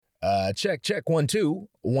Check, 1 2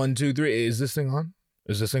 1 2 3. Is this thing on?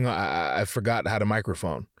 I forgot how to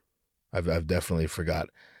microphone. I've definitely forgot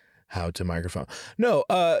how to microphone. No.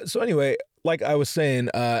 So anyway, like I was saying,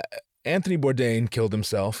 Anthony Bourdain killed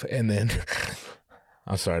himself, and then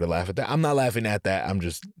I'm sorry to laugh at that. I'm not laughing at that. I'm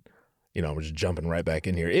just jumping right back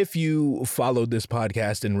in here. If you followed this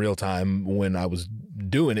podcast in real time when I was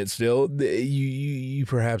doing it still, you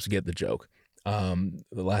perhaps get the joke. The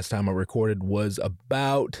last time I recorded was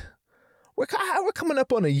about, we're coming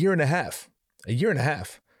up on a year and a half.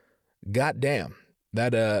 God damn.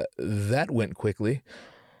 That went quickly.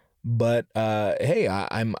 But hey,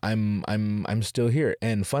 I'm still here.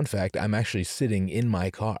 And fun fact, I'm actually sitting in my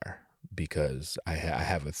car because I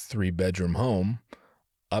have a 3-bedroom home,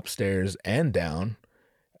 upstairs and down,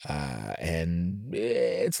 and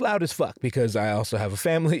it's loud as fuck because I also have a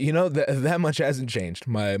family. You know, that much hasn't changed.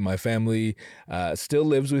 My family still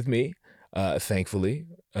lives with me, thankfully,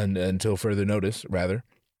 until further notice, rather,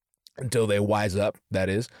 until they wise up, that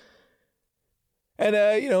is. And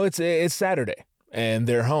it's Saturday and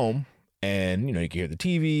they're home, and you can hear the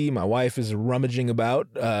TV. My wife is rummaging about,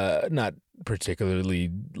 not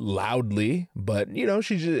particularly loudly, but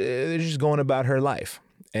she's just going about her life.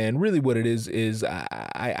 And really what it is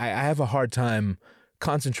I have a hard time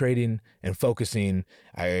concentrating and focusing.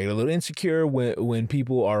 I get a little insecure when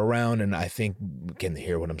people are around and I think, can they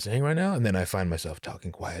hear what I'm saying right now? And then I find myself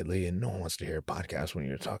talking quietly, and no one wants to hear a podcast when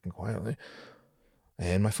you're talking quietly.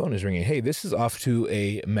 And my phone is ringing. Hey, this is off to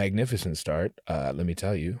a magnificent start. Let me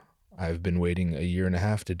tell you, I've been waiting a year and a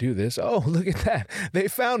half to do this. Oh, look at that. They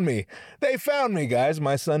found me, guys.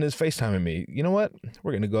 My son is FaceTiming me. You know what?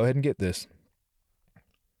 We're going to go ahead and get this.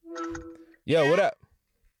 Yo, what up?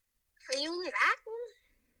 Are you in the bathroom?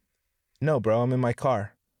 No, bro, I'm in my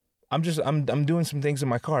car. I'm doing some things in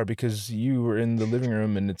my car because you were in the living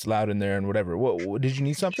room and it's loud in there and whatever. What did you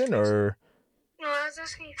need something or? No, I was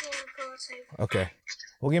asking if you want to go outside. Okay.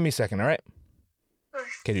 Well, give me a second, all right?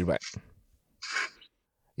 Okay, dude, bye.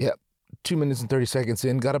 Yep. 2 minutes and 30 seconds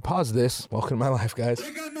in. Gotta pause this. Welcome to my life, guys.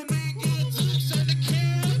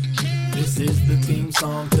 This is the theme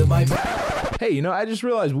song to my... Hey, I just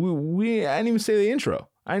realized I didn't even say the intro.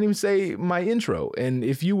 I didn't even say my intro. And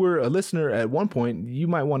if you were a listener at one point, you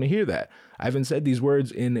might want to hear that. I haven't said these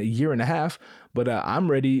words in a year and a half, but I'm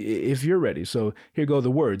ready if you're ready. So here go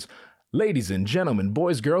the words. Ladies and gentlemen,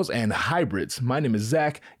 boys, girls, and hybrids, my name is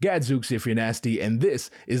Zach, Gadzooks if you're nasty, and this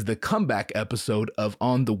is the comeback episode of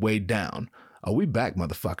On the Way Down. Are we back,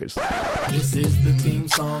 motherfuckers? This is the theme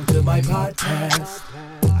song to my podcast.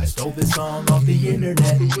 I stole this song off the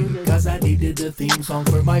internet because I needed a theme song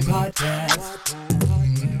for my podcast.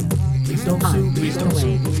 Please don't sue, please don't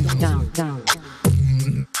sue. Down.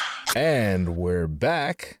 And we're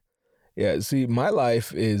back. Yeah, see, my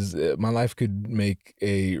life could make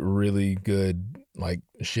a really good, like,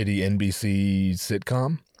 shitty NBC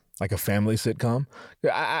sitcom, like a family sitcom.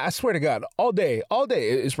 I swear to God, all day,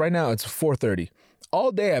 it's right now, it's 4:30.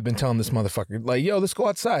 All day I've been telling this motherfucker, like, yo, let's go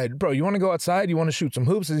outside. Bro, you want to go outside? You want to shoot some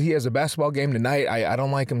hoops? He has a basketball game tonight. I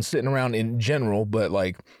don't like him sitting around in general, but,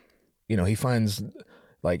 like, he finds,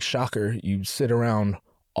 like, shocker, you sit around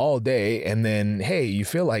all day and then, hey, you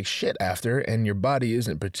feel like shit after, and your body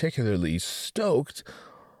isn't particularly stoked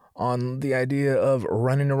on the idea of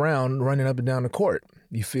running up and down the court.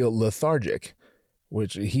 You feel lethargic,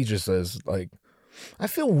 which he just says, like, I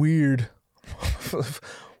feel weird. What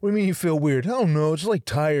do you mean you feel weird? I don't know, just like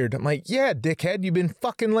tired. I'm like, yeah, dickhead, you've been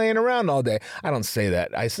fucking laying around all day. I don't say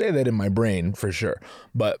that. I say that in my brain for sure.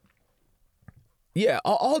 But yeah,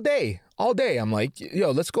 all day. I'm like,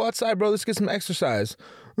 yo, let's go outside, bro. Let's get some exercise.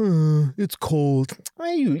 It's cold.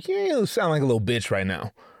 You sound like a little bitch right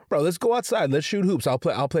now. Bro, let's go outside. Let's shoot hoops. I'll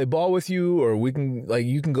play ball with you, or we can, like,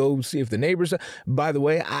 you can go see if the neighbors. By the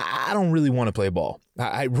way, I don't really want to play ball.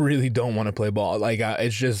 I really don't want to play ball. Like,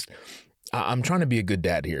 it's just, I'm trying to be a good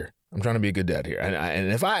dad here. And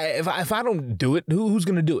if I don't do it, who's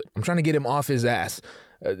gonna do it? I'm trying to get him off his ass.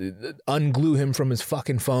 Unglue him from his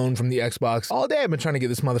fucking phone, from the Xbox. All day I've been trying to get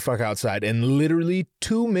this motherfucker outside, and literally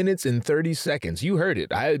 2 minutes and 30 seconds. You heard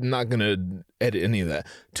it. I'm not going to edit any of that.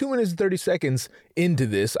 2 minutes and 30 seconds into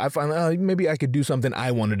this, I finally, maybe I could do something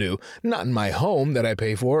I want to do. Not in my home that I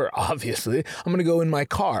pay for, obviously. I'm going to go in my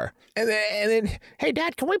car. And then, hey,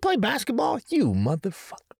 Dad, can we play basketball? You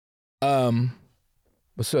motherfucker.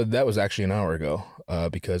 So that was actually an hour ago,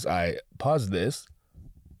 because I paused this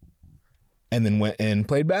and then went and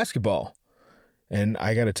played basketball. And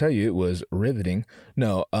I got to tell you, it was riveting.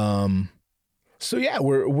 No, so yeah,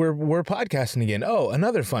 we're podcasting again. Oh,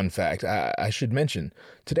 another fun fact I should mention.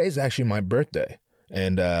 Today's actually my birthday.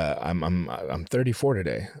 And I'm 34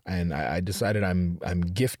 today, and I decided I'm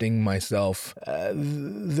gifting myself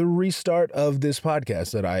the restart of this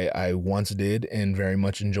podcast that I once did and very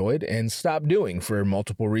much enjoyed and stopped doing for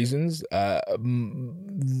multiple reasons.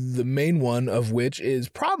 The main one of which is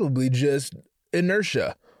probably just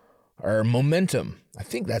inertia or momentum. I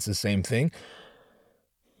think that's the same thing.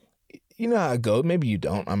 You know how it goes. Maybe you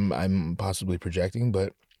don't. I'm possibly projecting,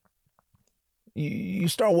 but you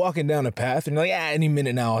start walking down a path and you're like, any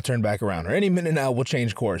minute now I'll turn back around, or any minute now we'll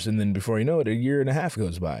change course. And then before you know it, a year and a half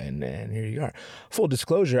goes by, and here you are. Full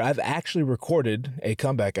disclosure, I've actually recorded a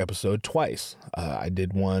comeback episode twice. I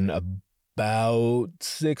did one about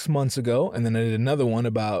 6 months ago, and then I did another one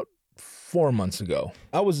about 4 months ago.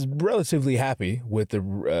 I was relatively happy with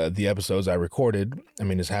the episodes I recorded. I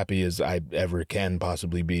mean, as happy as I ever can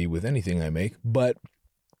possibly be with anything I make. But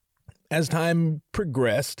as time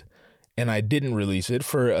progressed, and I didn't release it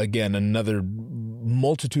for, again, another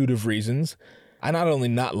multitude of reasons, I not only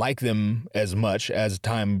not like them as much as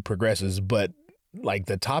time progresses, but like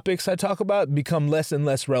the topics I talk about become less and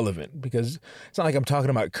less relevant, because it's not like I'm talking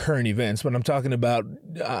about current events, but I'm talking about,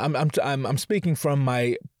 I'm speaking from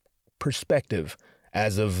my perspective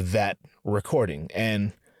as of that recording.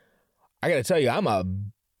 And I got to tell you, I'm a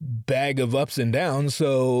bag of ups and downs.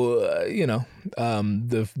 So,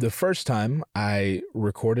 the first time I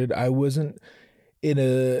recorded, I wasn't in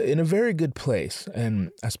a very good place. And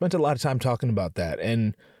I spent a lot of time talking about that.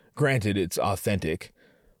 And granted, it's authentic,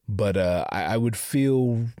 but I'd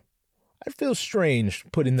feel strange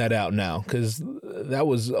putting that out now, because that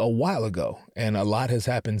was a while ago and a lot has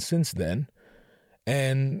happened since then.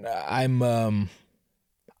 And I'm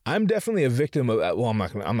definitely a victim of, well, I'm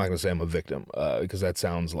not gonna say I'm a victim, because that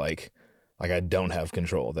sounds like I don't have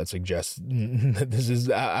control. That suggests that this is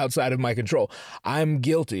outside of my control. I'm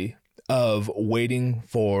guilty of waiting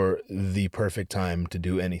for the perfect time to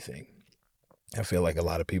do anything. I feel like a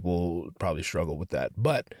lot of people probably struggle with that,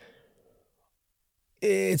 but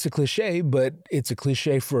it's a cliche, but it's a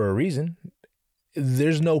cliche for a reason.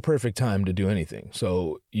 There's no perfect time to do anything.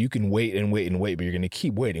 So you can wait and wait and wait, but you're going to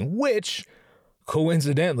keep waiting, which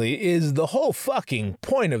coincidentally is the whole fucking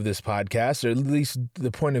point of this podcast, or at least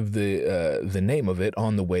the point of the name of it,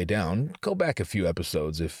 On the Way Down. Go back a few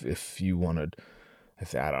episodes if you wanted.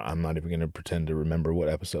 I'm not even going to pretend to remember what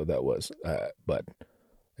episode that was. But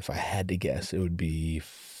if I had to guess, it would be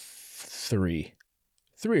 3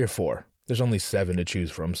 or 4. There's only 7 to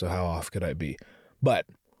choose from, so how off could I be? But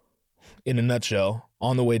in a nutshell,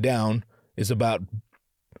 On the Way Down is about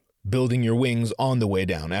building your wings on the way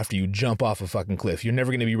down after you jump off a fucking cliff. You're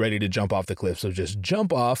never going to be ready to jump off the cliff, so just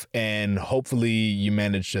jump off, and hopefully you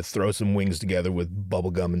manage to throw some wings together with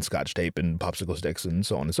bubble gum and scotch tape and popsicle sticks and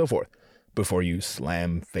so on and so forth before you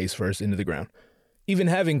slam face first into the ground. Even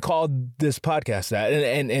having called this podcast that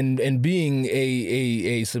and being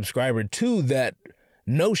a subscriber to that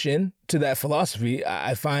notion, to that philosophy,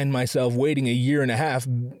 I find myself waiting a year and a half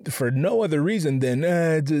for no other reason than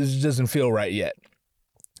it just doesn't feel right yet.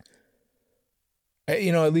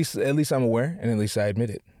 At least I'm aware, and at least I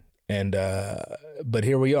admit it. And but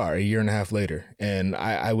here we are, a year and a half later, and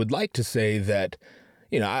I would like to say that,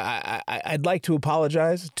 I'd like to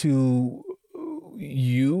apologize to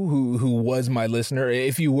you who was my listener.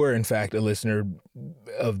 If you were in fact a listener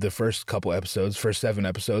of the first 7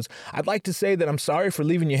 episodes, I'd like to say that I'm sorry for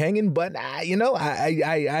leaving you hanging, but I'm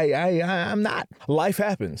not. Life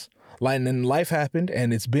happens. And life happened,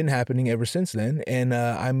 and it's been happening ever since then, and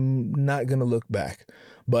I'm not going to look back.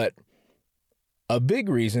 But a big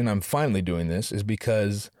reason I'm finally doing this is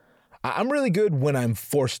because I'm really good when I'm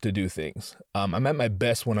forced to do things. I'm at my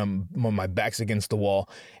best when my back's against the wall,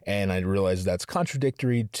 and I realize that's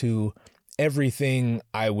contradictory to everything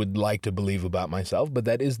I would like to believe about myself, but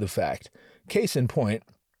that is the fact. Case in point,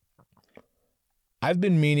 I've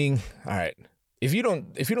been meaning, all right, if you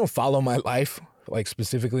don't follow my life, like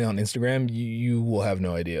specifically on Instagram, you will have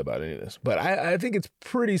no idea about any of this. But I think it's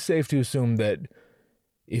pretty safe to assume that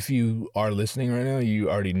if you are listening right now, you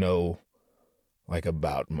already know like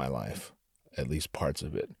about my life, at least parts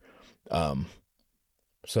of it.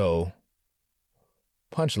 So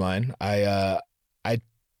punchline, I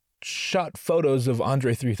shot photos of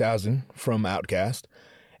Andre 3000 from Outkast,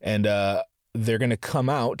 and they're going to come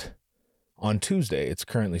out on Tuesday. It's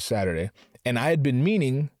currently Saturday. And I had been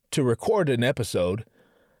meaning to record an episode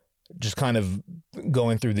just kind of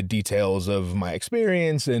going through the details of my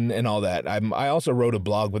experience and all that. I also wrote a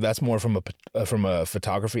blog, but that's more from a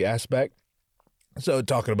photography aspect. So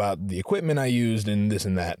talking about the equipment I used and this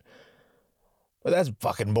and that. But that's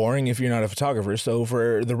fucking boring if you're not a photographer. So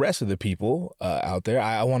for the rest of the people out there,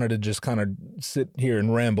 I wanted to just kind of sit here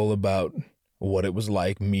and ramble about what it was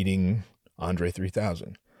like meeting Andre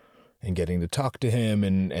 3000 and getting to talk to him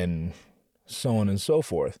and so on and so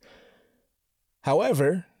forth.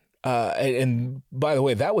 However, and by the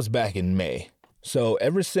way, that was back in May. So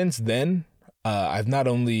ever since then, I've not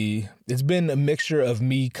only, it's been a mixture of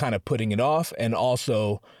me kind of putting it off, and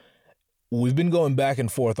also we've been going back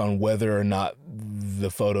and forth on whether or not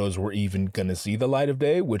the photos were even going to see the light of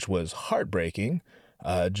day, which was heartbreaking.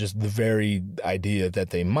 Just the very idea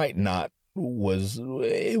that they might not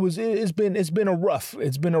it's been a rough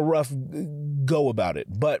go about it.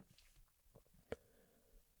 But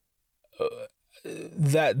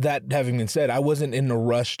that having been said, I wasn't in a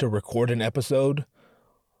rush to record an episode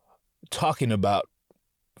talking about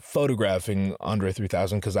photographing Andre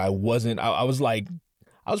 3000, because I was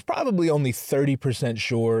probably only 30%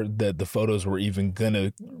 sure that the photos were even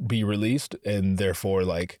gonna be released, and therefore,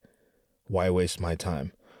 like, why waste my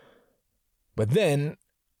time? But then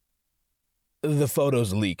the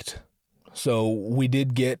photos leaked. So we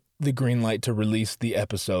did get the green light to release the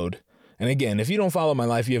episode. And again, if you don't follow my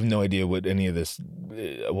life, you have no idea what any of this,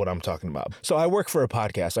 what I'm talking about. So I work for a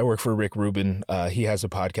podcast. I work for Rick Rubin. He has a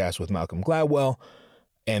podcast with Malcolm Gladwell,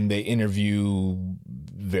 and they interview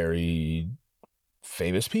very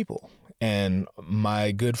famous people. And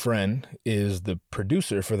my good friend is the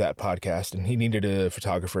producer for that podcast, and he needed a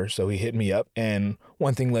photographer. So he hit me up, and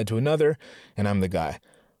one thing led to another, and I'm the guy.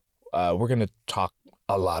 We're going to talk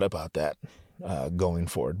a lot about that going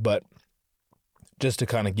forward. But just to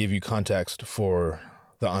kind of give you context for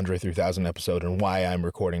the Andre 3000 episode and why I'm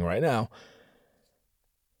recording right now,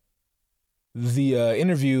 the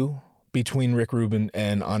interview between Rick Rubin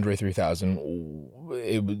and Andre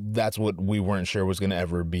 3000, that's what we weren't sure was going to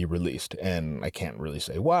ever be released. And I can't really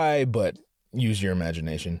say why, but use your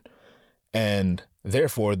imagination. And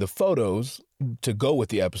therefore, the photos to go with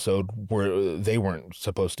the episode they weren't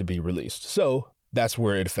supposed to be released. So that's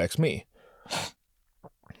where it affects me.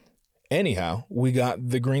 Anyhow, we got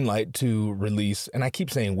the green light to release, and I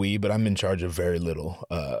keep saying we, but I'm in charge of very little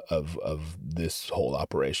of this whole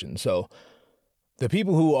operation. So the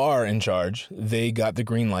people who are in charge, they got the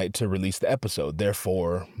green light to release the episode.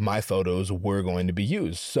 Therefore, my photos were going to be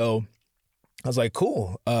used. So I was like,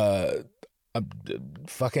 cool,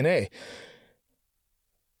 fucking A.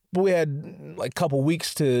 But we had like a couple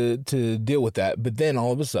weeks to deal with that. But then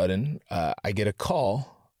all of a sudden, I get a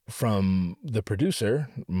call from the producer,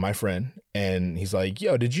 my friend, and he's like,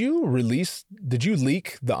 yo, did you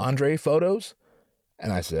leak the Andre photos?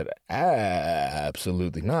 And I said,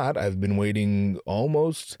 absolutely not. I've been waiting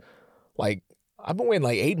like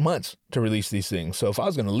 8 months to release these things. So if I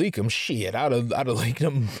was going to leak them, shit, I'd have leaked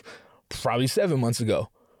them probably 7 months ago.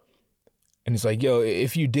 And he's like, yo,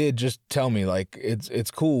 if you did, just tell me, like,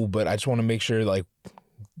 it's cool, but I just want to make sure, like,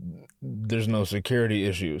 there's no security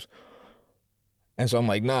issues. And so I'm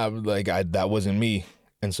like, nah, like, that wasn't me.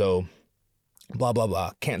 And so, blah, blah,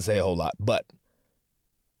 blah. Can't say a whole lot. But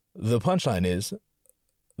the punchline is,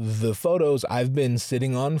 the photos I've been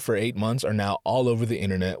sitting on for 8 months are now all over the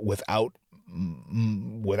internet without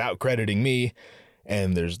crediting me.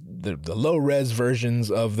 And there's the low-res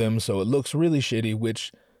versions of them, so it looks really shitty,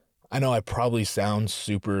 which I know I probably sound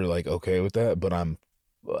super, like, okay with that, but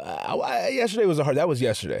yesterday was that was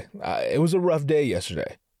yesterday. It was a rough day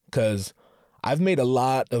yesterday, because I've made a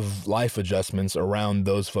lot of life adjustments around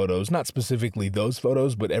those photos, not specifically those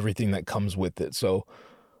photos, but everything that comes with it. So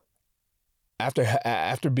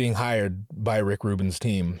after being hired by Rick Rubin's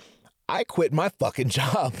team, I quit my fucking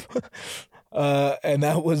job. And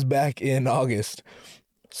that was back in August.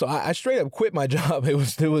 So I straight up quit my job. It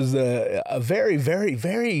was a very, very,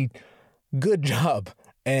 very good job.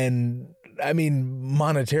 And I mean,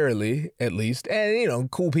 monetarily, at least, and,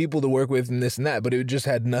 cool people to work with and this and that, but it just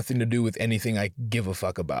had nothing to do with anything I give a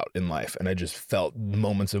fuck about in life. And I just felt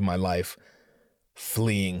moments of my life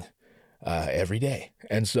fleeing every day.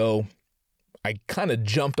 And so I kind of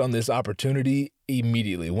jumped on this opportunity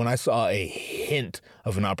immediately. When I saw a hint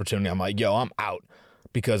of an opportunity, I'm like, yo, I'm out,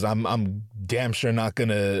 because I'm damn sure not going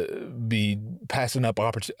to be passing up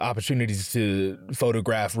opportunities to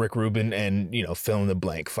photograph Rick Rubin and, fill in the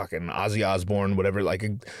blank, fucking Ozzy Osbourne, whatever. Like,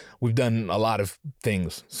 we've done a lot of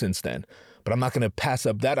things since then, but I'm not going to pass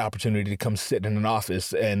up that opportunity to come sit in an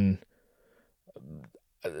office and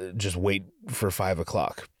just wait for 5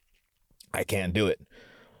 o'clock. I can't do it.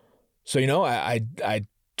 So, I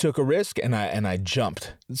took a risk and I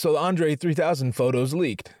jumped. So the Andre 3000 photos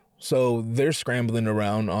leaked. So they're scrambling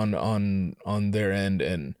around on their end,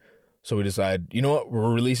 and so we decide, you know what,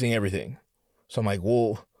 we're releasing everything. So I'm like,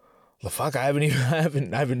 well, the fuck, I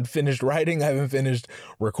haven't finished writing, I haven't finished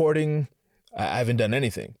recording, I haven't done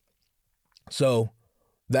anything. So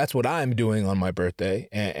that's what I'm doing on my birthday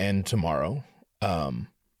and tomorrow.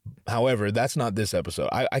 However, that's not this episode.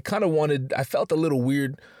 I kind of I felt a little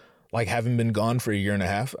weird, like having been gone for a year and a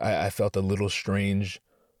half. I felt a little strange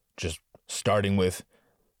just starting with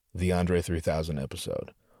the Andre 3000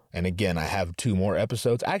 episode. And again, I have 2 more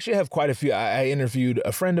episodes. I actually have quite a few. I interviewed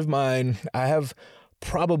a friend of mine. I have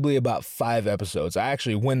probably about 5 episodes.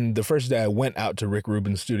 When the first day I went out to Rick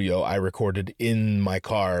Rubin's studio, I recorded in my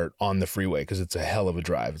car on the freeway because it's a hell of a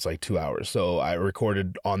drive. It's like 2 hours. So I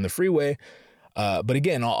recorded on the freeway. But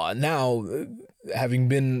again, now having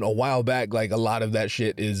been a while back, like a lot of that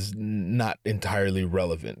shit is not entirely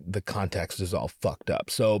relevant. The context is all fucked up.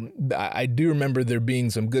 So I do remember there being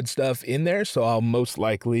some good stuff in there. So I'll most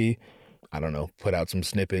likely, I don't know, put out some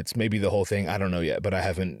snippets, maybe the whole thing. I don't know yet, but I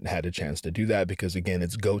haven't had a chance to do that because again,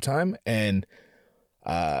 it's go time. And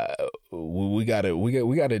we gotta,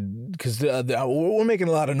 because we're making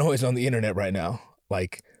a lot of noise on the internet right now.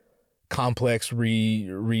 Like Complex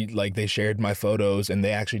like they shared my photos and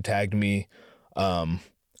they actually tagged me.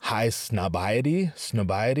 High Snobiety.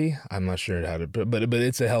 I'm not sure how to, but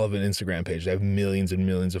it's a hell of an Instagram page. They have millions and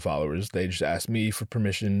millions of followers. They just asked me for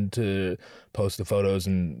permission to post the photos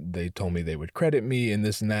and they told me they would credit me and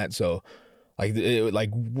this and that. So like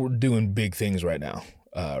we're doing big things right now.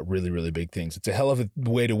 Really, really big things. It's a hell of a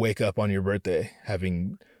way to wake up on your birthday,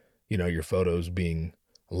 having, your photos being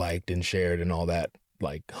liked and shared and all that,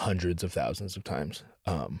 like hundreds of thousands of times.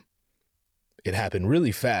 It happened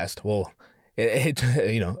really fast. Well, it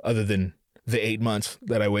other than the 8 months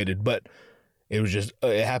that I waited, but it was just,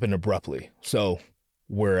 it happened abruptly. So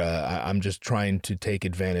I'm just trying to take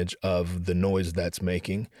advantage of the noise that's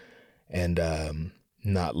making and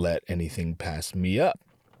not let anything pass me up.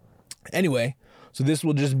 Anyway, so this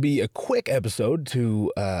will just be a quick episode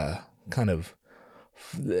to kind of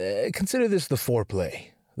consider this the foreplay.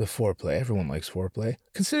 The foreplay. Everyone likes foreplay.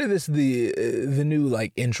 Consider this the new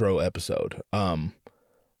like intro episode.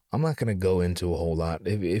 I'm not going to go into a whole lot.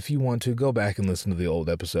 If you want to, go back and listen to the old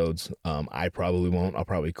episodes. I probably won't. I'll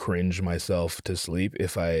probably cringe myself to sleep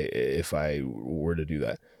if I were to do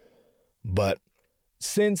that. But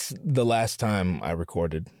since the last time I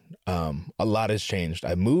recorded, a lot has changed.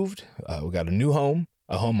 I moved. We got a new home,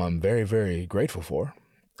 a home I'm very, very grateful for.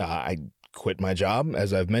 I quit my job,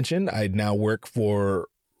 as I've mentioned. I now work for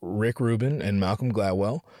Rick Rubin and Malcolm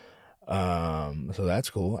Gladwell. So that's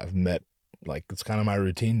cool. I've met, it's kind of my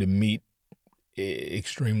routine to meet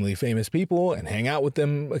extremely famous people and hang out with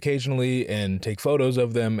them occasionally and take photos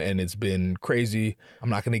of them. And it's been crazy. I'm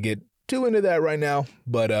not going to get too into that right now,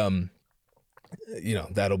 but,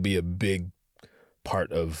 that'll be a big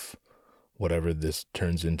part of whatever this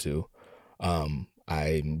turns into.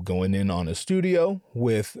 I'm going in on a studio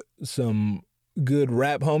with some good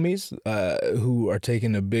rap homies who are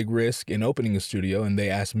taking a big risk in opening a studio, and they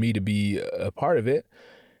asked me to be a part of it,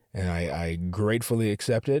 and I gratefully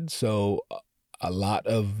accepted. So a lot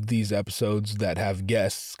of these episodes that have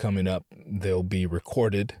guests coming up, they'll be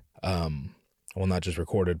recorded, well, not just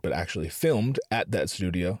recorded, but actually filmed at that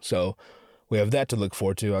studio. So we have that to look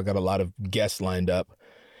forward to. I got a lot of guests lined up,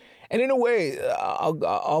 and in a way,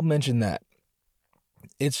 I'll mention that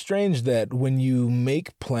it's strange that when you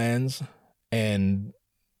make plans and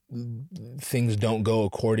things don't go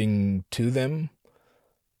according to them,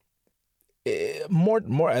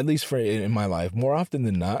 more at least for in my life, more often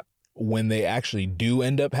than not, when they actually do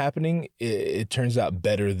end up happening, it turns out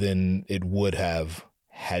better than it would have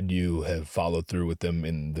had you have followed through with them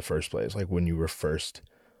in the first place, like when you were first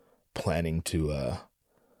planning to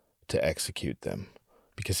execute them.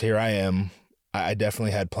 Because here I am, I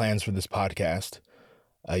definitely had plans for this podcast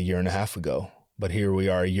a year and a half ago. But here we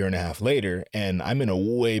are a year and a half later, and I'm in a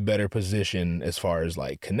way better position as far as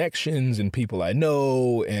like connections and people I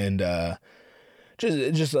know, and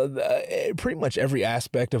just pretty much every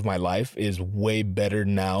aspect of my life is way better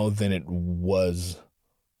now than it was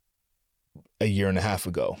a year and a half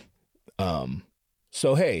ago.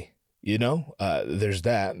 So hey, there's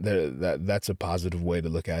that's a positive way to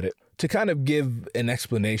look at it. To kind of give an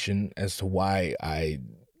explanation as to why I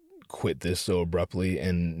quit this so abruptly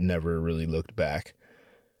and never really looked back.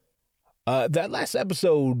 That last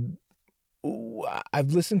episode,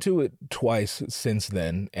 I've listened to it twice since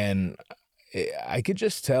then, and I could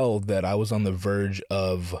just tell that I was on the verge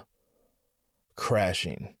of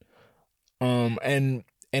crashing. And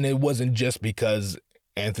it wasn't just because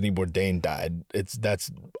Anthony Bourdain died.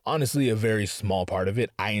 That's honestly a very small part of it.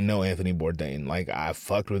 I know Anthony Bourdain. Like, I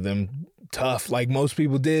fucked with him tough like most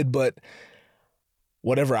people did, but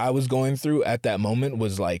whatever I was going through at that moment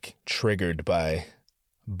was like triggered by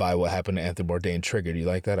by what happened to Anthony Bourdain triggered. You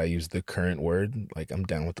like that? I use the current word. Like, I'm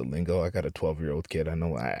down with the lingo. I got a 12-year-old kid. I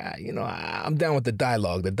know, I'm down with the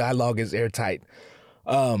dialogue. The dialogue is airtight.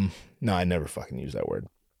 No, I never fucking use that word.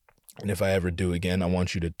 And if I ever do again, I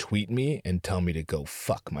want you to tweet me and tell me to go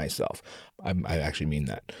fuck myself. I actually mean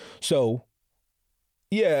that. So,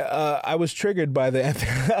 yeah, I was triggered by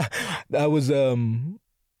the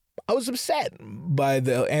I was upset by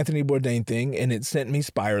the Anthony Bourdain thing, and it sent me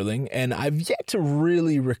spiraling, and I've yet to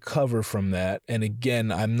really recover from that. And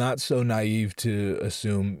again, I'm not so naive to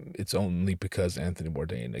assume it's only because Anthony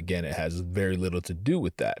Bourdain. Again, it has very little to do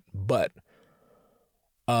with that. But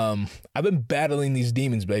I've been battling these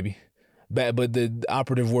demons, baby. But the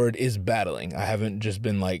operative word is battling. I haven't just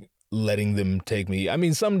been like letting them take me. I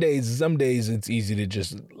mean, some days it's easy to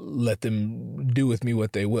just let them do with me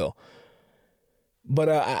what they will. But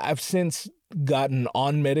I've since gotten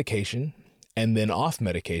on medication and then off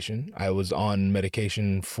medication. I was on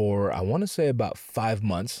medication for, I want to say, about 5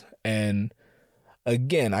 months. And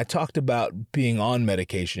again, I talked about being on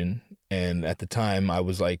medication. And at the time, I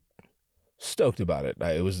was like stoked about it.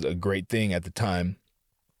 It was a great thing at the time.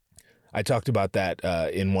 I talked about that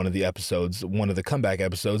in one of the episodes, one of the comeback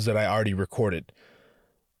episodes that I already recorded.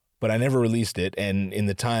 But I never released it, and in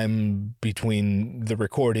the time between the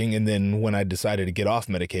recording and then when I decided to get off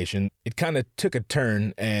medication, it kind of took a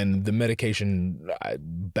turn, and the medication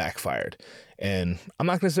backfired. And I'm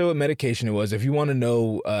not going to say what medication it was. If you want to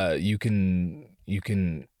know, you can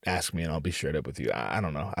ask me, and I'll be straight up with you. I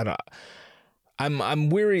don't know.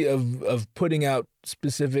 I'm weary of putting out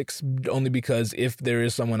specifics, only because if there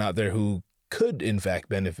is someone out there who could in fact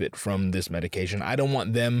benefit from this medication, I don't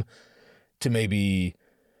want them to maybe.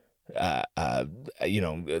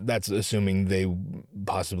 That's assuming they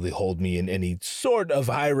possibly hold me in any sort of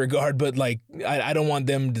high regard, but like, I don't want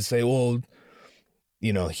them to say, well,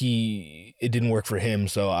 it didn't work for him,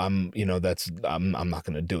 so I'm not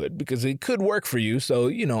going to do it, because it could work for you. So,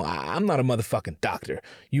 I'm not a motherfucking doctor.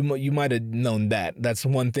 You might have known that. That's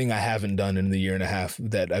one thing I haven't done in the year and a half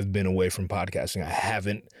that I've been away from podcasting. I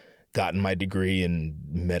haven't gotten my degree in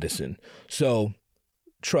medicine. So,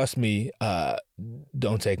 trust me,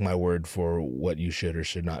 don't take my word for what you should or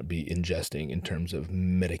should not be ingesting in terms of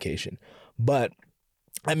medication. But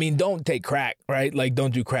I mean, don't take crack, right? Like,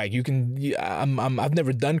 don't do crack. You can. I've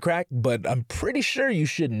never done crack, but I'm pretty sure you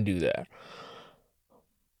shouldn't do that.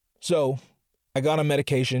 So, I got on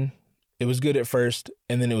medication. It was good at first,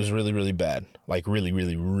 and then it was really, really bad. Like, really,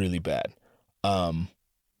 really, really bad.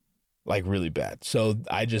 Like, really bad. So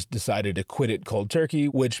I just decided to quit it cold turkey,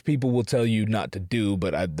 which people will tell you not to do,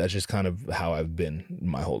 but that's just kind of how I've been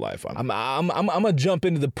my whole life. I'm a jump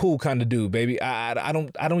into the pool kind of dude, baby. I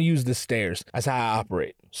don't use the stairs. That's how I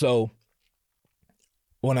operate. So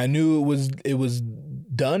when I knew it was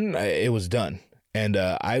done, it was done. And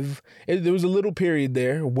there was a little period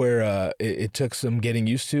there where it took some getting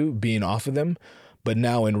used to being off of them, but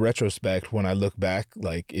now in retrospect, when I look back,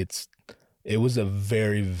 like it was a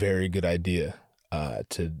very, very good idea.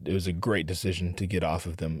 It was a great decision to get off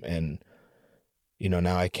of them. And,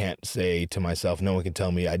 now I can't say to myself, no one can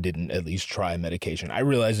tell me I didn't at least try medication. I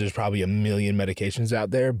realize there's probably a million medications out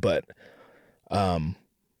there, but kind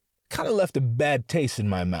of left a bad taste in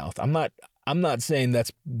my mouth. I'm not saying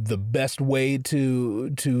that's the best way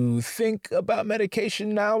to think about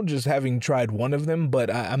medication now, just having tried one of them, but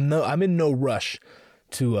I'm in no rush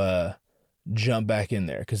to jump back in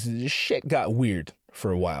there, because shit got weird for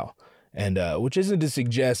a while, and which isn't to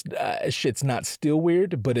suggest shit's not still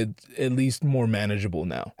weird, but it's at least more manageable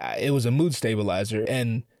now. It was a mood stabilizer,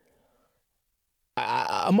 and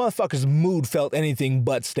a motherfucker's mood felt anything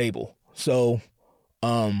but stable. So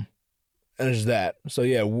there's that. So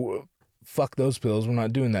yeah, fuck those pills. We're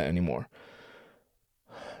not doing that anymore.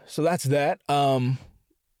 So that's that.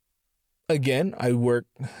 Again, I work.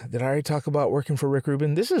 Did I already talk about working for Rick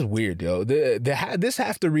Rubin? This is weird, yo. This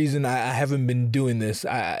half the reason I haven't been doing this.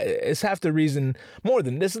 It's half the reason, more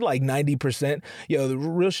than this is like 90%. Yo, the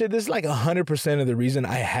real shit. This is like 100% of the reason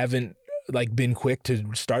I haven't like been quick to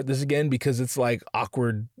start this again, because it's like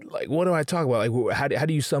awkward. Like, what do I talk about? Like, how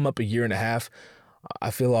do you sum up a year and a half?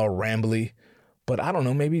 I feel all rambly. But I don't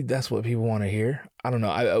know, maybe that's what people want to hear. I don't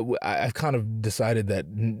know. I've kind of decided that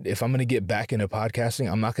if I'm going to get back into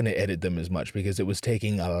podcasting, I'm not going to edit them as much, because it was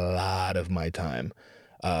taking a lot of my time.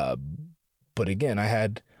 But again, I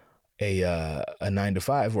had a 9 to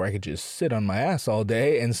 5 where I could just sit on my ass all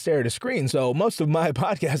day and stare at a screen. So most of my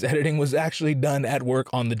podcast editing was actually done at work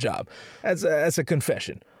on the job. That's a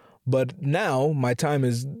confession. But now my time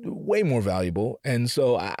is way more valuable. And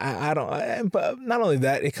so but not only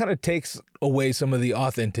that, it kind of takes away some of the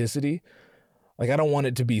authenticity. Like, I don't want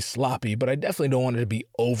it to be sloppy, but I definitely don't want it to be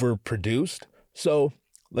overproduced. So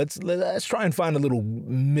let's try and find a little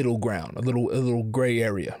middle ground, a little gray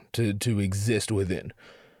area to exist within.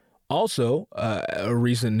 Also, a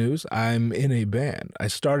recent news, I'm in a band. I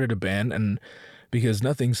started a band, and because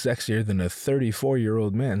nothing's sexier than a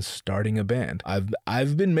 34-year-old man starting a band.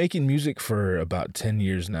 I've been making music for about 10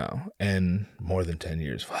 years now, and more than 10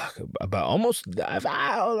 years. Fuck, about almost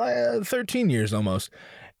 13 years almost.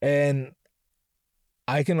 And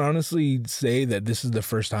I can honestly say that this is the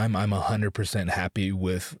first time I'm 100% happy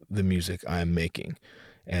with the music I'm making.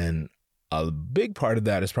 And a big part of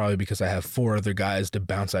that is probably because I have 4 other guys to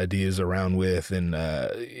bounce ideas around with, and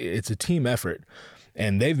it's a team effort.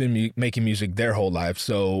 And they've been making music their whole life,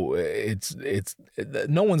 so it's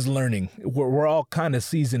no one's learning. We're all kind of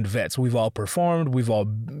seasoned vets. We've all performed. We've all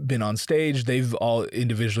been on stage. They've all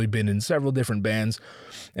individually been in several different bands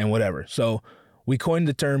and whatever. So we coined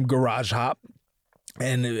the term garage hop,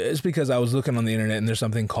 and it's because I was looking on the internet and there's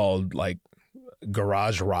something called like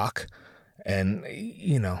garage rock, and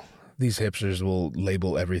you know, these hipsters will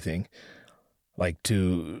label everything like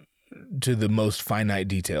to the most finite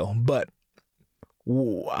detail, but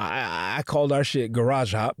I called our shit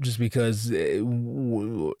garage hop just because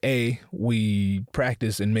A, we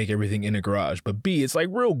practice and make everything in a garage, but B, it's like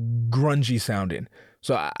real grungy sounding.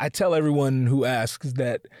 So I tell everyone who asks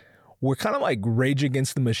that we're kind of like Rage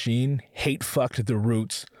Against the Machine, hate fucked the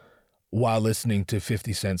Roots while listening to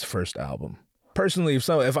 50 Cent's first album. Personally,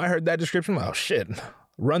 if I heard that description, oh shit,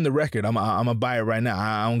 run the record. I'm gonna buy it right now.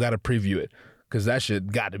 I don't gotta preview it because that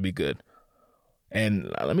shit got to be good.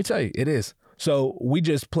 And let me tell you, it is. So we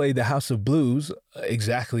just played the House of Blues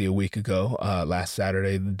exactly a week ago, last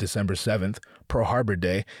Saturday, December 7th, Pearl Harbor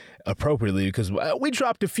Day, appropriately, because we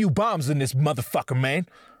dropped a few bombs in this motherfucker, man.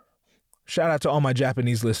 Shout out to all my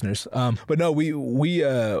Japanese listeners. But no,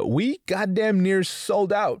 we goddamn near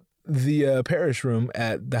sold out the Parish Room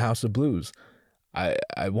at the House of Blues.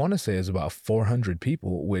 I want to say it's about 400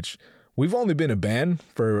 people, which we've only been a band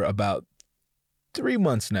for about 3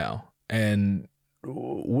 months now, and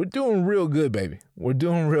we're doing real good, baby. We're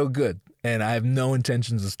doing real good. And I have no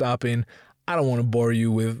intentions of stopping. I don't want to bore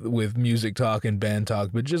you with music talk and band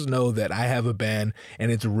talk, but just know that I have a band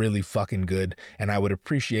and it's really fucking good. And I would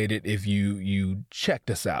appreciate it if you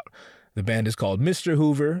checked us out. The band is called Mr.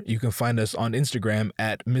 Hoover. You can find us on Instagram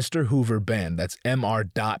at Mr. Hoover Band. That's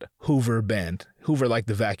Mr. Band. Hoover like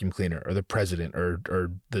the vacuum cleaner or the president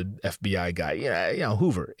or the FBI guy. Yeah, you know,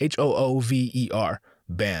 Hoover. Hoover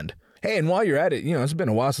Band. Hey, and while you're at it, you know, it's been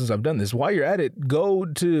a while since I've done this. While you're at it, go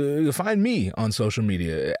to find me on social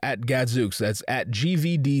media at Gadzooks. That's at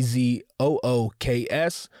GVDZOOKS.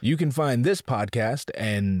 You can find this podcast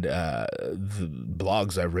and the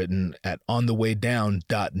blogs I've written at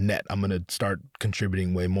onthewaydown.net. I'm going to start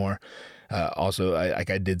contributing way more. Also, I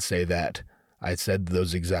did say that. I said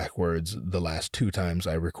those exact words the last 2 times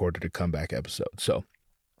I recorded a comeback episode. So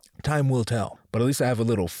time will tell, but at least I have a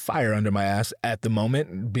little fire under my ass at the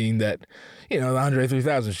moment, being that, you know, the Andre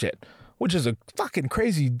 3000 shit, which is a fucking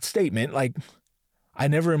crazy statement. Like, I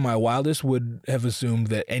never in my wildest would have assumed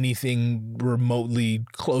that anything remotely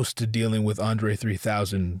close to dealing with Andre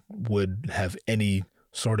 3000 would have any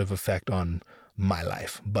sort of effect on my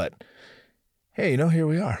life. But hey, you know, here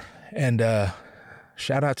we are. And,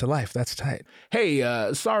 shout out to life. That's tight. Hey,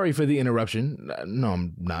 sorry for the interruption. No,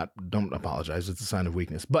 I'm not. Don't apologize. It's a sign of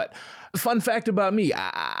weakness. But fun fact about me,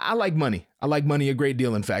 I like money. I like money a great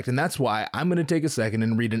deal, in fact. And that's why I'm going to take a second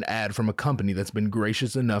and read an ad from a company that's been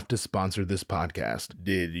gracious enough to sponsor this podcast.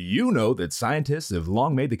 Did you know that scientists have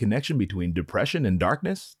long made the connection between depression and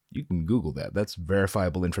darkness? You can Google that. That's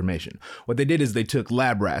verifiable information. What they did is they took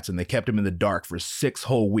lab rats and they kept them in the dark for 6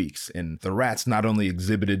 whole weeks. And the rats not only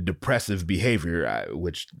exhibited depressive behavior,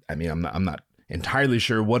 which, I mean, I'm not entirely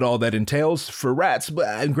sure what all that entails for rats,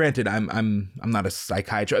 but granted, I'm not a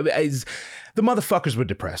psychiatrist. The motherfuckers were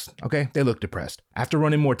depressed, okay? They looked depressed. After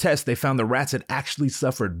running more tests, they found the rats had actually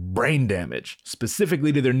suffered brain damage,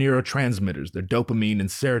 specifically to their neurotransmitters. Their dopamine and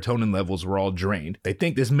serotonin levels were all drained. They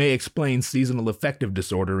think this may explain seasonal affective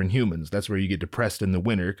disorder in humans. That's where you get depressed in the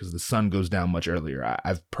winter because the sun goes down much earlier.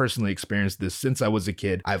 I've personally experienced this since I was a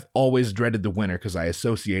kid. I've always dreaded the winter because I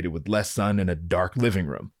associate it with less sun and a dark living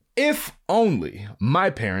room. If only my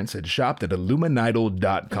parents had shopped at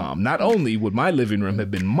Illuminidal.com, not only would my living room have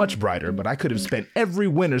been much brighter, but I could have spent every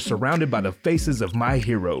winter surrounded by the faces of my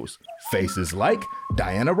heroes. Faces like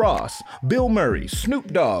Diana Ross, Bill Murray,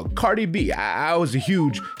 Snoop Dogg, Cardi B. I was a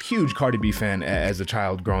huge Cardi B fan as a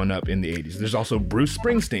child growing up in the 80s. There's also Bruce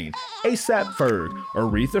Springsteen, A$AP Ferg,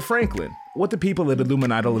 Aretha Franklin. What the people at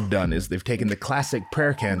Illuminidal have done is they've taken the classic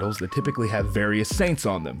prayer candles that typically have various saints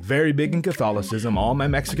on them. Very big in Catholicism. All my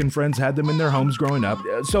Mexican friends had them in their homes growing up.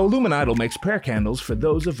 So Illuminidal makes prayer candles for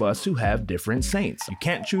those of us who have different saints. You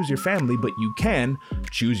can't choose your family, but you can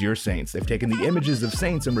choose your saints. They've taken the images of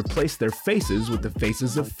saints and replaced their faces with the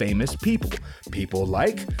faces of famous people. People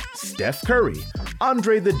like Steph Curry,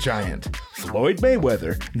 Andre the Giant, Floyd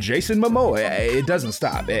Mayweather, Jason Momoa. It doesn't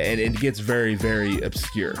stop, and it gets very, very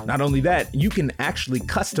obscure. Not only that, you can actually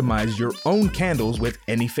customize your own candles with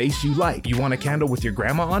any face you like. You want a candle with your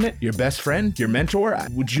grandma on it? Your best friend? Your mentor?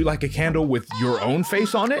 Would you like a candle with your own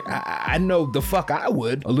face on it? I know the fuck I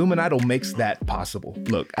would. Illuminidal makes that possible.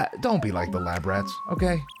 Look, don't be like the lab rats,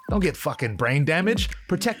 okay? Don't get fucking brain damage.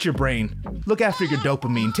 Protect your brain. Look after your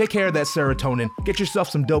dopamine. Take care of that serotonin. Get yourself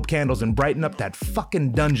some dope candles and brighten up that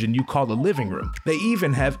fucking dungeon you call the living room. They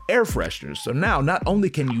even have air fresheners. So now, not only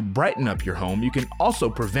can you brighten up your home, you can also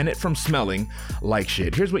prevent it from smelling like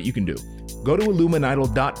shit. Here's what you can do. Go to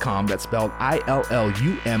Illuminidal.com, that's spelled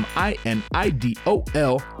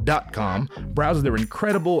ILLUMINIDOL.com. Browse their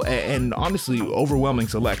incredible and honestly overwhelming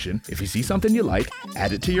selection. If you see something you like,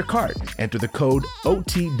 add it to your cart. Enter the code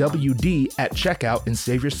OTWD at checkout and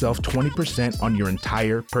save yourself 20% on your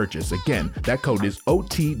entire purchase. Again, that code is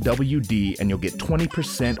OTWD and you'll get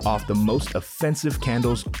 20% off the most offensive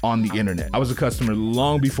candles on the internet. I was a customer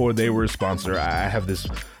long before they were a sponsor. I have this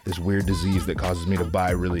weird disease that causes me to buy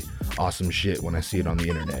really awesome shit when I see it on the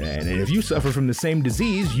internet. And if you suffer from the same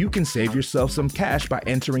disease, you can save yourself some cash by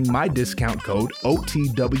entering my discount code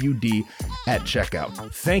OTWD at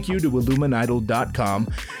checkout. Thank you to Illuminidal.com.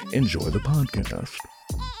 Enjoy the podcast.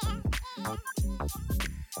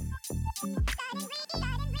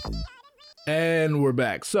 And we're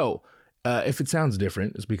back. So, if it sounds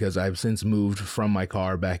different, it's because I've since moved from my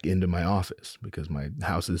car back into my office because my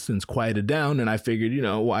house has since quieted down, and I figured,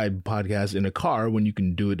 why podcast in a car when you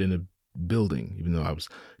can do it in a building, even though I was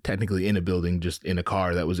technically in a building, just in a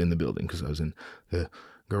car that was in the building because I was in the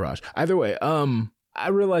garage. Either way, I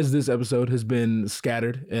realize this episode has been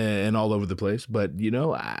scattered and all over the place, but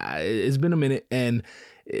it's been a minute, and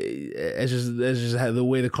it's just how the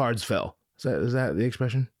way the cards fell. Is that the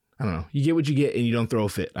expression? I don't know. You get what you get and you don't throw a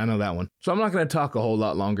fit. I know that one. So I'm not going to talk a whole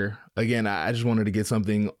lot longer. Again, I just wanted to get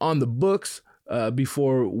something on the books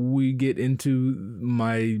before we get into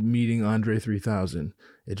my meeting Andre 3000.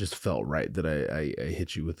 It just felt right that I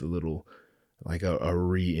hit you with a little, like a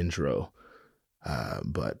re-intro.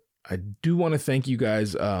 But I do want to thank you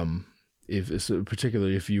guys,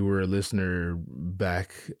 particularly if you were a listener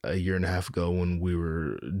back a year and a half ago when we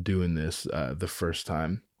were doing this the first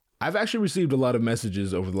time. I've actually received a lot of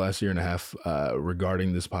messages over the last year and a half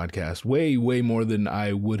regarding this podcast, way, way more than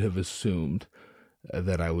I would have assumed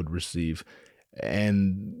that I would receive.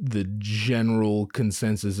 And the general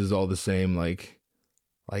consensus is all the same, like,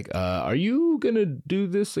 are you going to do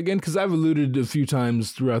this again? Because I've alluded a few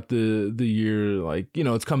times throughout the year, like,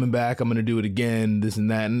 it's coming back. I'm going to do it again, this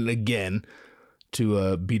and that. And again,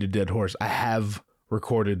 to beat a dead horse, I have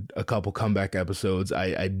recorded a couple comeback episodes.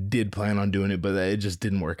 I did plan on doing it, but it just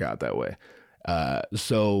didn't work out that way.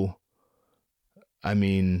 So, I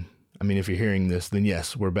mean, if you're hearing this, then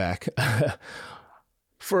yes, we're back.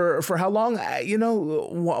 For how long? Why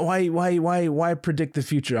predict the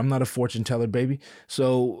future? I'm not a fortune teller, baby.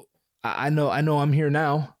 So I know I'm here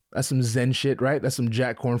now. That's some Zen shit, right? That's some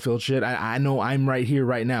Jack Cornfield shit. I know I'm right here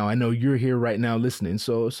right now. I know you're here right now listening.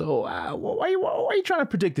 So why are you trying to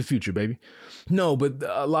predict the future, baby? No, but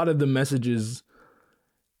a lot of the messages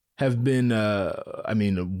have been,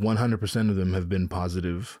 100% of them have been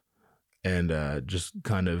positive and just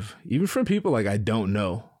kind of, even from people like I don't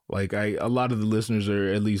know. Like a lot of the listeners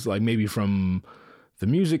are at least like maybe from the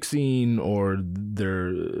music scene or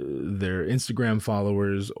their Instagram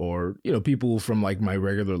followers or, people from like my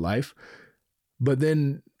regular life. But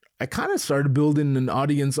then I kind of started building an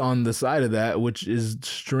audience on the side of that, which is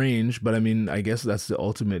strange. But I guess that's the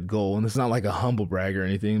ultimate goal. And it's not like a humble brag or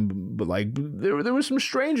anything, but like there were some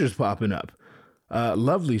strangers popping up,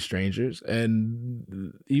 lovely strangers.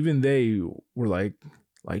 And even they were like,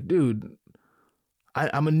 dude,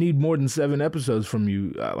 I'm gonna need more than 7 episodes from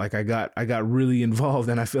you. Like I got really involved,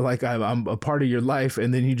 and I feel like I'm a part of your life,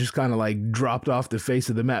 and then you just kind of like dropped off the face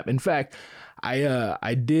of the map. In fact,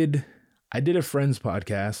 I did a friend's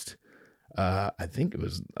podcast I think it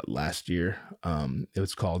was last year. It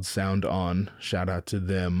was called Sound On. Shout out to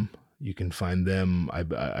them. You can find them, I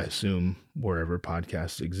assume, wherever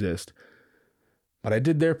podcasts exist. But I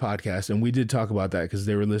did their podcast, and we did talk about that because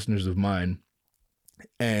they were listeners of mine.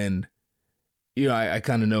 And, you know, I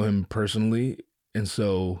kind of know him personally, and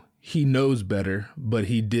so he knows better, but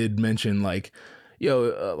he did mention, like,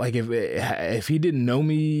 like if he didn't know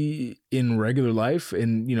me in regular life,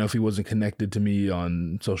 and, you know, if he wasn't connected to me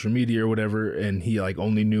on social media or whatever, and he like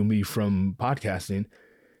only knew me from podcasting,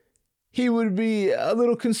 he would be a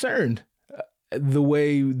little concerned the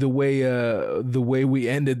way we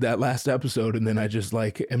ended that last episode, and then I just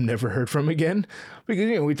like am never heard from again, because,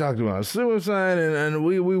 you know, we talked about suicide and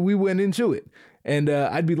we went into it. And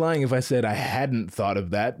I'd be lying if I said I hadn't thought of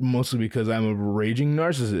that, mostly because I'm a raging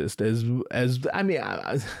narcissist.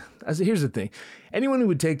 Here's the thing. Anyone who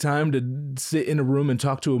would take time to sit in a room and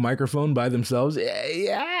talk to a microphone by themselves,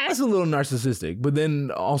 yeah, that's a little narcissistic. But then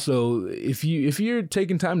also, if you're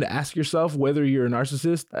taking time to ask yourself whether you're a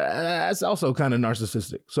narcissist, that's also kind of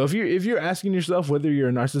narcissistic. So if you're asking yourself whether you're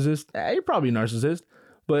a narcissist, you're probably a narcissist.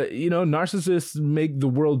 But, you know, narcissists make the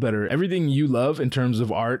world better. Everything you love in terms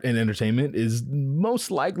of art and entertainment is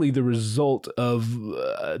most likely the result of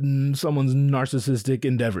someone's narcissistic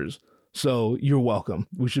endeavors. So you're welcome.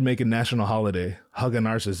 We should make a national holiday, Hug a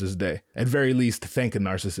Narcissist Day. At very least, thank a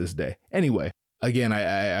Narcissist Day. Anyway, again,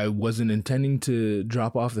 I wasn't intending to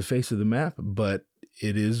drop off the face of the map, but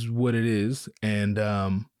it is what it is. And,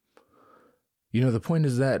 you know, the point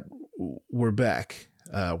is that we're back.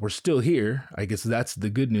 We're still here. I guess that's the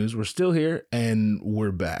good news. We're still here and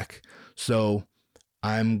we're back. So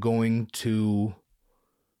I'm going to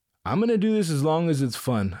do this as long as it's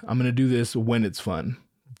fun. I'm going to do this when it's fun.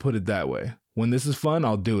 Put it that way. When this is fun,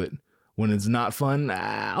 I'll do it. When it's not fun,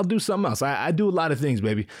 I'll do something else. I do a lot of things,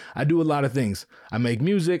 baby. I do a lot of things. I make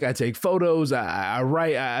music. I take photos. I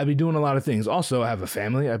write. I be doing a lot of things. Also, I have a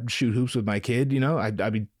family. I shoot hoops with my kid. You know, I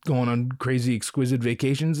be going on crazy, exquisite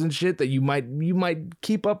vacations and shit that you might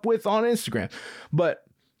keep up with on Instagram. But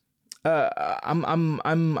I'm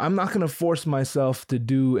not gonna force myself to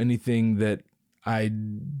do anything that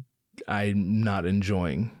I'm not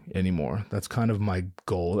enjoying anymore. That's kind of my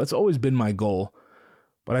goal. That's always been my goal.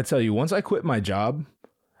 But I tell you, once I quit my job,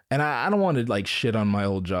 and I don't want to like shit on my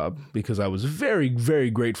old job because I was very,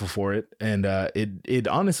 very grateful for it. And it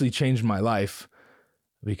honestly changed my life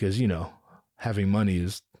because, you know, having money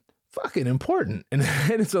is fucking important and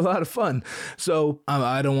it's a lot of fun. So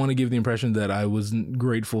I don't want to give the impression that I wasn't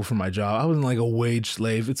grateful for my job. I wasn't like a wage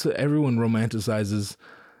slave. Everyone romanticizes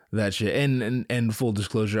that shit. And full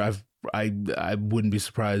disclosure, I wouldn't be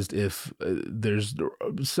surprised if there's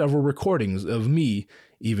several recordings of me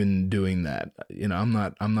even doing that. You know, I'm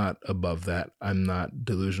not above that. I'm not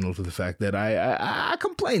delusional to the fact that I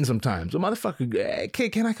complain sometimes. A motherfucker,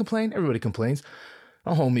 can I complain? Everybody complains.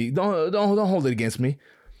 Don't hold me. Don't hold it against me.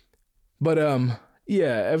 But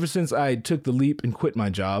yeah, ever since I took the leap and quit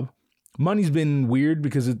my job, money's been weird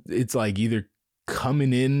because it's like either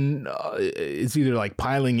coming in, it's either like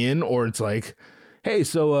piling in, or it's like, hey,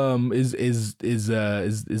 so is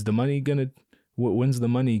the money gonna? When's the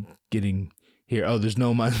money getting here? Oh, there's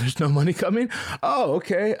no money. There's no money coming. Oh,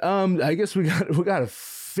 okay. I guess we got to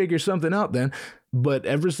figure something out then. But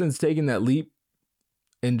ever since taking that leap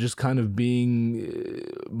and just kind of being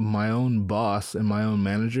my own boss and my own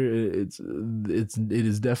manager, it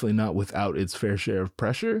is definitely not without its fair share of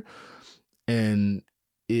pressure, and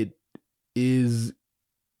it is.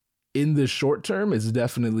 In the short term, it's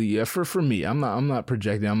definitely for me. I'm not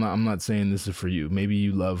projecting. I'm not saying this is for you. Maybe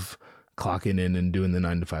you love clocking in and doing the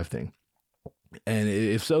 9-to-5 thing, and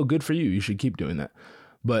if so, good for you. You should keep doing that.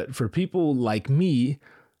 But for people like me,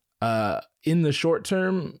 in the short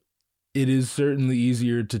term, it is certainly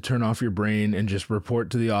easier to turn off your brain and just report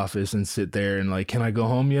to the office and sit there and like, can I go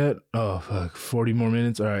home yet? Oh, fuck, 40 more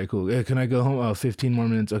minutes. All right, cool. Can I go home? Oh, 15 more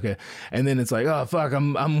minutes. Okay. And then it's like, oh, fuck,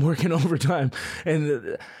 I'm working overtime.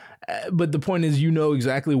 And but the point is, you know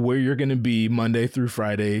exactly where you're going to be Monday through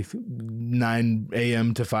Friday, 9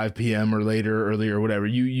 a.m. to 5 p.m. or later, earlier, or whatever.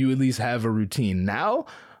 You at least have a routine. Now,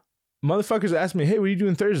 motherfuckers ask me, hey, what are you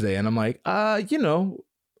doing Thursday? And I'm like,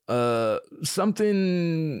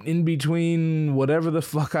 something in between whatever the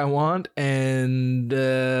fuck I want and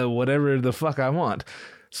whatever the fuck I want.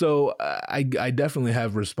 So I definitely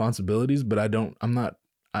have responsibilities, but no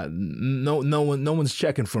one's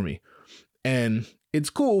checking for me. And it's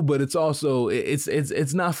cool, but it's also,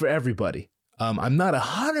 it's not for everybody. I'm not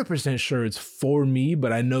 100% sure it's for me,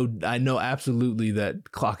 but I know absolutely that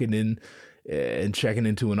clocking in and checking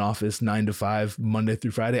into an office 9 to 5, Monday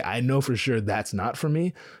through Friday, I know for sure that's not for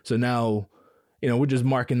me. So now we're just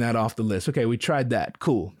marking that off the list. Okay, we tried that.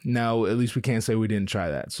 Cool. Now at least we can't say we didn't try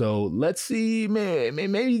that. So let's see.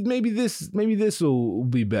 Maybe this will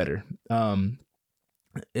be better. Trying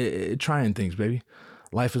things, baby.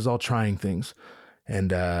 Life is all trying things, and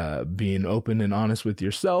being open and honest with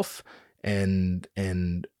yourself, and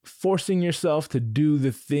forcing yourself to do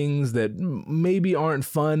the things that maybe aren't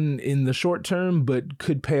fun in the short term, but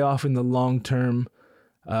could pay off in the long term,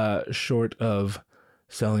 short of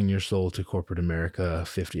selling your soul to corporate America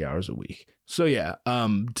 50 hours a week. So yeah,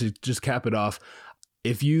 to just cap it off,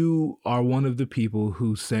 if you are one of the people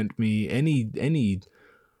who sent me any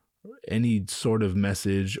sort of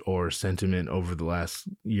message or sentiment over the last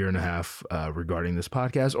year and a half regarding this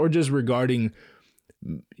podcast, or just regarding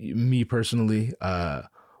me personally,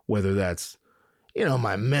 whether that's,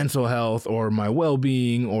 my mental health or my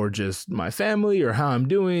well-being or just my family or how I'm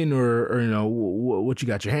doing or what you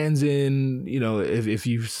got your hands in, if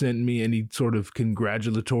you've sent me any sort of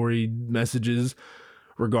congratulatory messages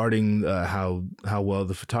regarding how well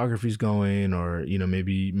the photography's going, or,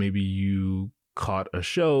 maybe you caught a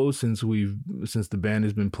show since the band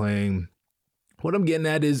has been playing. What I'm getting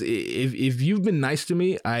at is, if you've been nice to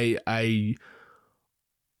me,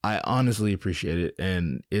 I honestly appreciate it,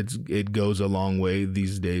 and it goes a long way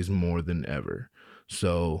these days more than ever.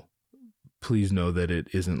 So please know that it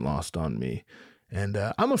isn't lost on me. And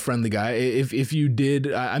I'm a friendly guy. If you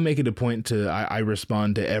did, I make it a point to I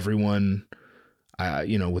respond to everyone,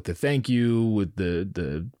 with the thank you, with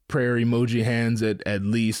the prayer emoji hands at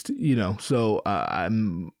least, So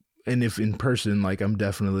and if in person, like,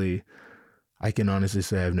 I can honestly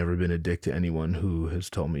say I've never been a dick to anyone who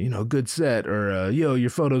has told me, good set, or, yo,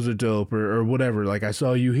 your photos are dope, or whatever. Like, I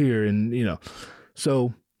saw you here, and,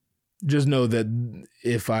 so just know that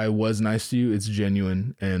if I was nice to you, it's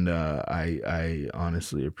genuine. And, I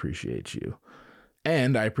honestly appreciate you,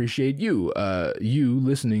 and I appreciate you, you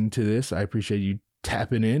listening to this. I appreciate you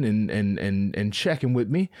tapping in and checking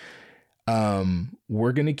with me.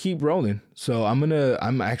 We're going to keep rolling. So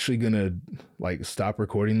I'm actually going to stop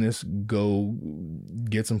recording this, go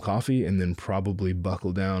get some coffee, and then probably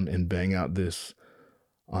buckle down and bang out this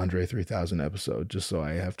Andre 3000 episode, just so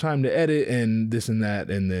I have time to edit and this and that.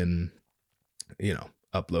 And then,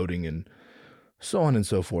 uploading and so on and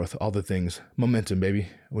so forth. All the things. Momentum, baby.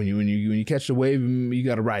 When you catch the wave, you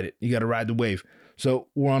got to ride it. You got to ride the wave. So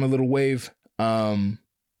we're on a little wave. We'll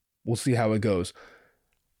see how it goes.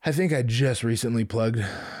 I think I just recently plugged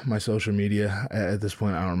my social media. At this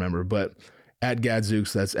point, I don't remember, but at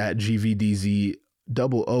Gadzooks, that's at GVDZOOKS.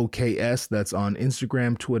 That's on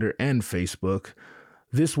Instagram, Twitter, and Facebook.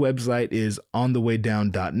 This website is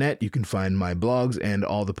onthewaydown.net. You can find my blogs and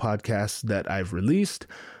all the podcasts that I've released.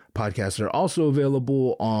 Podcasts are also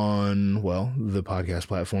available on, the podcast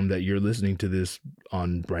platform that you're listening to this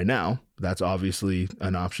on right now. That's obviously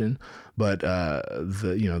an option, but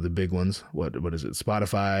the big ones, what is it?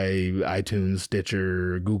 Spotify, iTunes,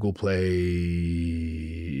 Stitcher, Google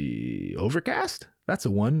Play, Overcast. That's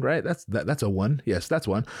a one, right? That's a one. Yes, that's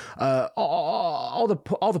one. All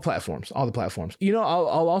the platforms.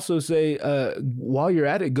 I'll also say, while you're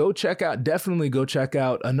at it, definitely go check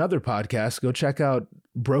out another podcast. Go check out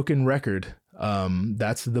Broken Record.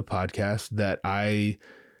 That's the podcast that I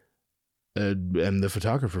am the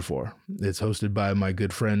photographer for. It's hosted by my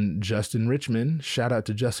good friend Justin Richmond. Shout out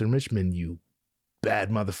to Justin Richmond, you bad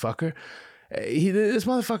motherfucker. This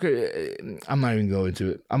motherfucker, I'm not even going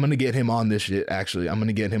to it. I'm going to get him on this shit. Actually, I'm going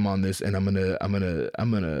to get him on this, and I'm going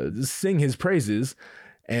to sing his praises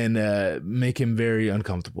and make him very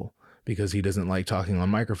uncomfortable, because he doesn't like talking on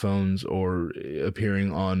microphones or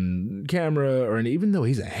appearing on camera, or even though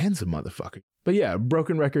he's a handsome motherfucker. But yeah,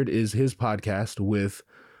 Broken Record is his podcast with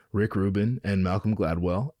Rick Rubin and Malcolm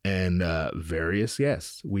Gladwell and various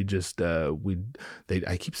guests.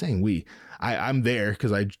 I keep saying we. I'm there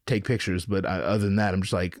because I take pictures, but other than that, I'm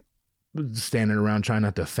just like standing around trying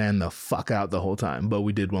not to fan the fuck out the whole time. But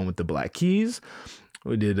we did one with the Black Keys.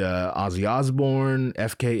 We did Ozzy Osbourne,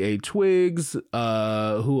 FKA Twigs. Who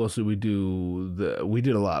else did we do? We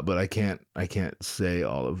did a lot, but I can't say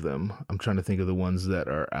all of them. I'm trying to think of the ones that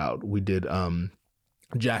are out. We did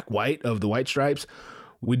Jack White of the White Stripes.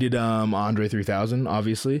 We did Andre 3000,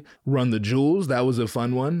 obviously. Run the Jewels, that was a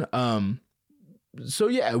fun one. So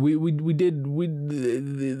yeah, we did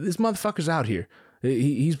this motherfucker's out here.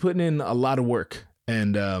 He's putting in a lot of work,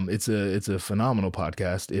 and it's a phenomenal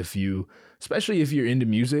podcast especially if you're into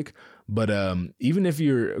music, but even if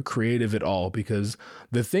you're creative at all, because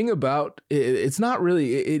the thing about it's not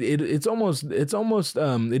really it's almost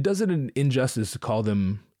it does it an injustice to call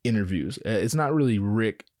them interviews. It's not really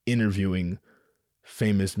Rick interviewing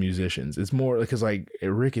famous musicians. It's more because like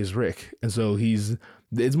Rick is Rick, and so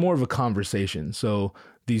it's more of a conversation. So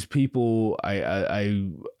these people,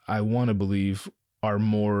 I want to believe, are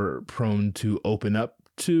more prone to open up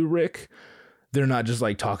to Rick. They're not just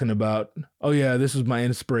like talking about, oh yeah, this is my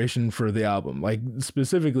inspiration for the album. Like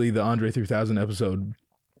specifically the Andre 3000 episode,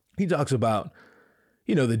 he talks about,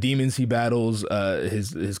 you know, the demons he battles,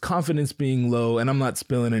 his confidence being low. And I'm not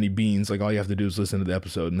spilling any beans. Like all you have to do is listen to the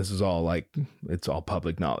episode, and this is all like, it's all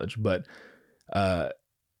public knowledge. But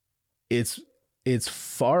it's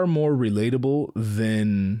far more relatable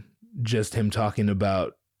than just him talking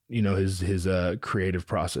about, you know, his creative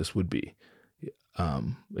process would be.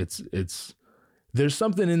 It's there's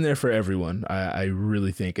something in there for everyone, I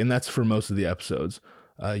really think, and that's for most of the episodes.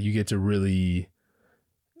 You get to really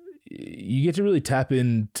tap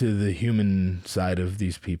into the human side of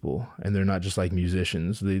these people, and they're not just like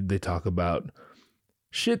musicians. They talk about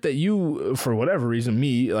shit that you, for whatever reason,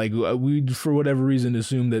 we for whatever reason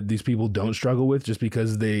assume that these people don't struggle with just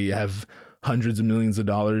because they have hundreds of millions of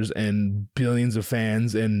dollars and billions of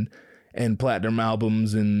fans and platinum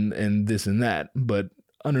albums and this and that. But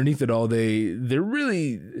underneath it all, they're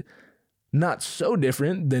really not so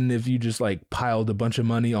different than if you just like piled a bunch of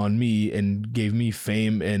money on me and gave me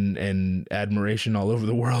fame and admiration all over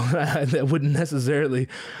the world. That wouldn't necessarily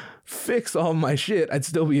fix all my shit. I'd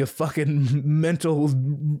still be a fucking mental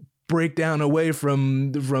breakdown away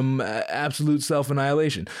from absolute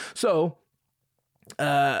self-annihilation. So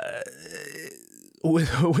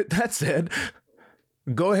with that said,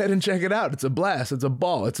 go ahead and check it out. It's a blast. It's a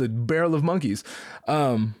ball. It's a barrel of monkeys.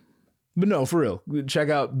 But no, for real, check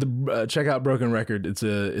out Broken Record. It's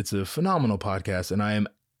a phenomenal podcast, and I am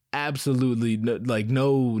absolutely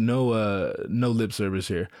no lip service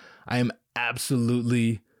here. I am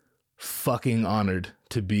absolutely fucking honored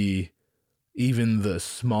to be even the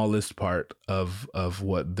smallest part of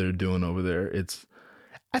what they're doing over there.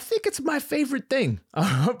 I think it's my favorite thing.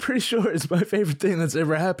 I'm pretty sure it's my favorite thing that's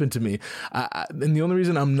ever happened to me. And the only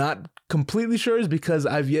reason I'm not completely sure is because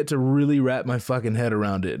I've yet to really wrap my fucking head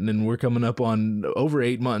around it. And then we're coming up on over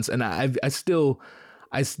 8 months, and I still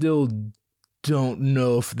don't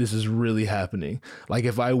know if this is really happening. Like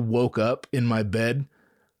if I woke up in my bed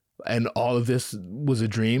and all of this was a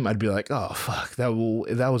dream, I'd be like, oh fuck, that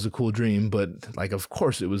was a cool dream. But like, of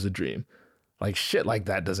course it was a dream. Like shit like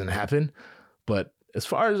that doesn't happen. But as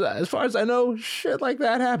far as I know, shit like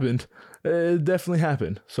that happened. It definitely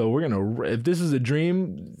happened. So if this is a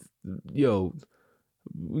dream, yo,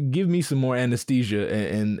 give me some more anesthesia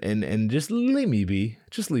and just leave me be.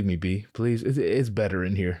 Just leave me be, please. It's better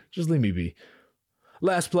in here. Just leave me be.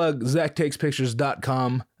 Last plug,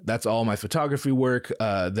 ZachTakesPictures.com. That's all my photography work,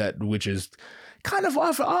 which is kind of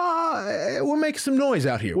off. We're making some noise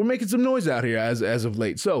out here. As of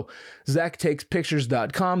late. So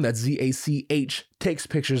ZachTakesPictures.com. That's ZACH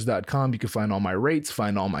takespictures.com. You can find all my rates,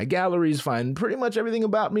 find all my galleries, find pretty much everything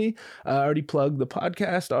about me. I already plugged the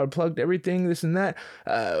podcast. I plugged everything, this and that.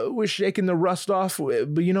 We're shaking the rust off,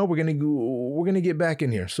 but you know, we're gonna get back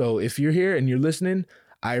in here. So if you're here and you're listening,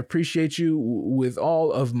 I appreciate you with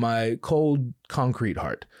all of my cold concrete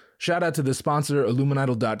heart. Shout out to the sponsor,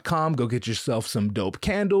 Illuminidal.com. Go get yourself some dope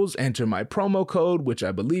candles. Enter my promo code, which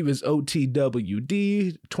I believe is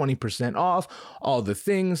OTWD, 20% off, all the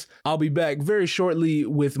things. I'll be back very shortly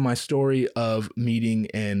with my story of meeting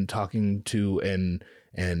and talking to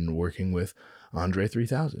and working with Andre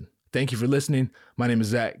 3000. Thank you for listening. My name is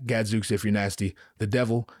Zach Gadzooks if you're nasty. The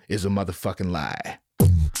devil is a motherfucking lie.